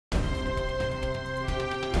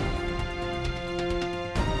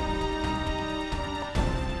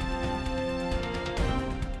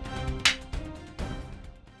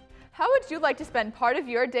How would you like to spend part of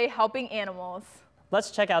your day helping animals? Let's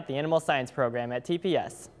check out the animal science program at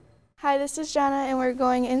TPS. Hi, this is Jana, and we're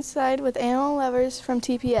going inside with animal lovers from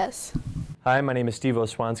TPS. Hi, my name is Steve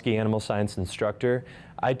Oswanski, animal science instructor.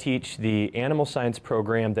 I teach the animal science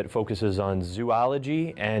program that focuses on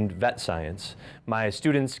zoology and vet science. My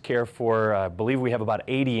students care for, I believe we have about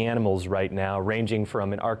 80 animals right now, ranging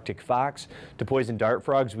from an Arctic fox to poison dart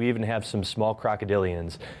frogs. We even have some small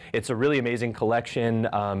crocodilians. It's a really amazing collection,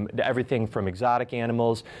 everything from exotic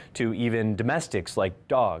animals to even domestics like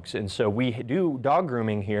dogs. And so we do dog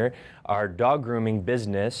grooming here. Our dog grooming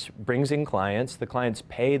business brings in clients. The clients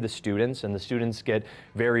pay the students, and the students get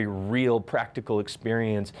very real, practical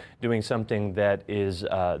experience doing something that is,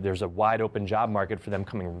 there's a wide open job market for them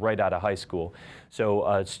coming right out of high school. So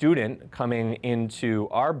a student coming into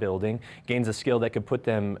our building gains a skill that could put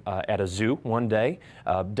them at a zoo one day,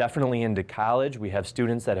 definitely into college. We have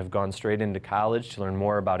students that have gone straight into college to learn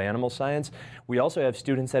more about animal science. We also have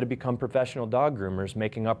students that have become professional dog groomers,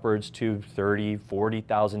 making upwards to $30,000,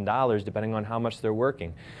 $40,000, depending on how much they're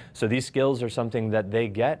working. So these skills are something that they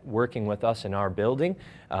get working with us in our building.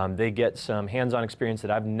 They get some hands-on experience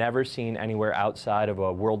that I've never seen anywhere outside of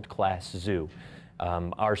a world-class zoo.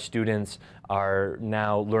 Our students are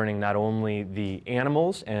now learning not only the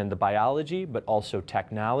animals and the biology, but also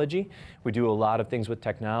technology. We do a lot of things with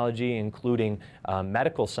technology, including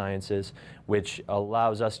medical sciences, which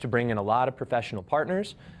allows us to bring in a lot of professional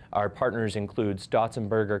partners. Our partners include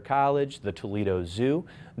Stotzenberger College, the Toledo Zoo,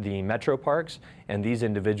 the Metro Parks, and these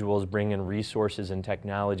individuals bring in resources and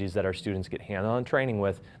technologies that our students get hands-on training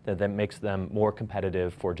with that makes them more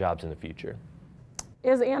competitive for jobs in the future.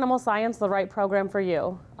 Is animal science the right program for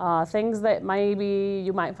you? Things that maybe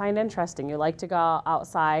you might find interesting. You like to go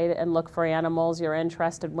outside and look for animals. You're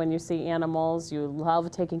interested when you see animals. You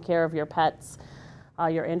love taking care of your pets.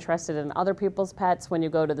 You're interested in other people's pets. When you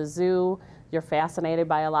go to the zoo, you're fascinated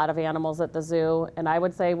by a lot of animals at the zoo. And I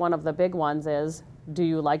would say one of the big ones is, do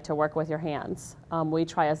you like to work with your hands? We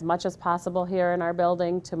try as much as possible here in our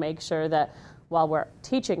building to make sure that while we're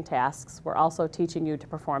teaching tasks, we're also teaching you to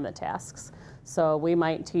perform the tasks. So we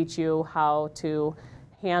might teach you how to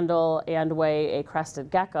handle and weigh a crested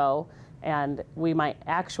gecko, and we might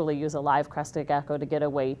actually use a live crested gecko to get a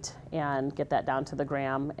weight and get that down to the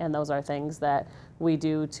gram. And those are things that we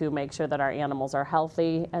do to make sure that our animals are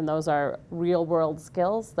healthy, and those are real world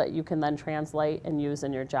skills that you can then translate and use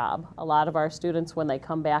in your job. A lot of our students, when they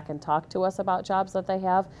come back and talk to us about jobs that they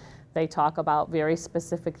have, they talk about very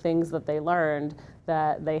specific things that they learned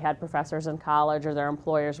that they had professors in college or their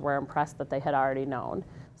employers were impressed that they had already known.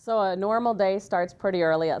 So a normal day starts pretty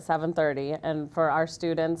early at 7:30, and for our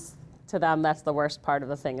students, to them, that's the worst part of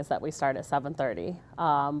the thing, is that we start at 7:30.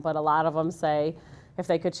 But a lot of them say if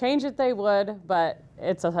they could change it, they would, but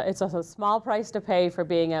it's a small price to pay for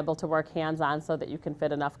being able to work hands-on so that you can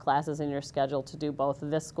fit enough classes in your schedule to do both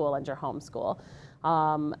this school and your home school.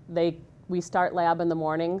 We start lab in the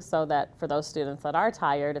morning so that for those students that are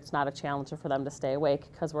tired, it's not a challenge for them to stay awake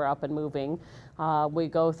because we're up and moving. We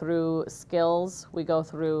go through skills, we go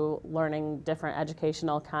through learning different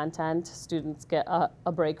educational content. Students get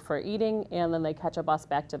a break for eating, and then they catch a bus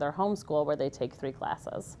back to their home school where they take 3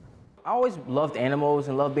 classes. I always loved animals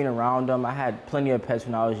and loved being around them. I had plenty of pets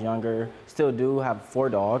when I was younger, still do, have 4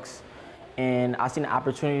 dogs. And I seen an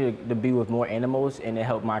opportunity to be with more animals, and it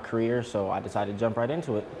helped my career, so I decided to jump right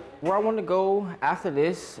into it. Where I want to go after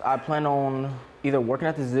this, I plan on either working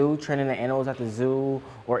at the zoo, training the animals at the zoo,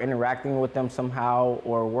 or interacting with them somehow,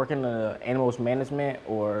 or working in animals management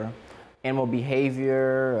or animal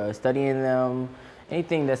behavior, studying them,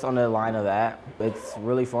 anything that's on the line of that. It's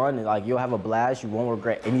really fun. Like, you'll have a blast. You won't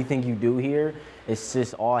regret anything you do here. It's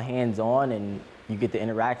just all hands-on, and you get to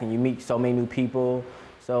interact, and you meet so many new people.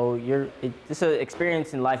 So it's an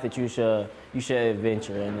experience in life that you should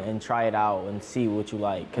adventure and try it out and see what you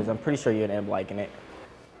like, because I'm pretty sure you're gonna end up liking it.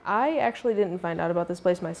 I actually didn't find out about this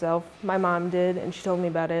place myself. My mom did, and she told me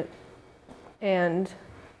about it. And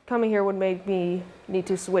coming here would make me need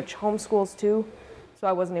to switch homeschools too, so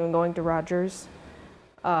I wasn't even going to Rogers.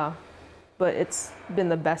 But it's been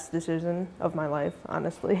the best decision of my life,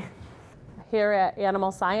 honestly. Here at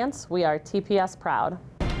Animal Science, we are TPS proud.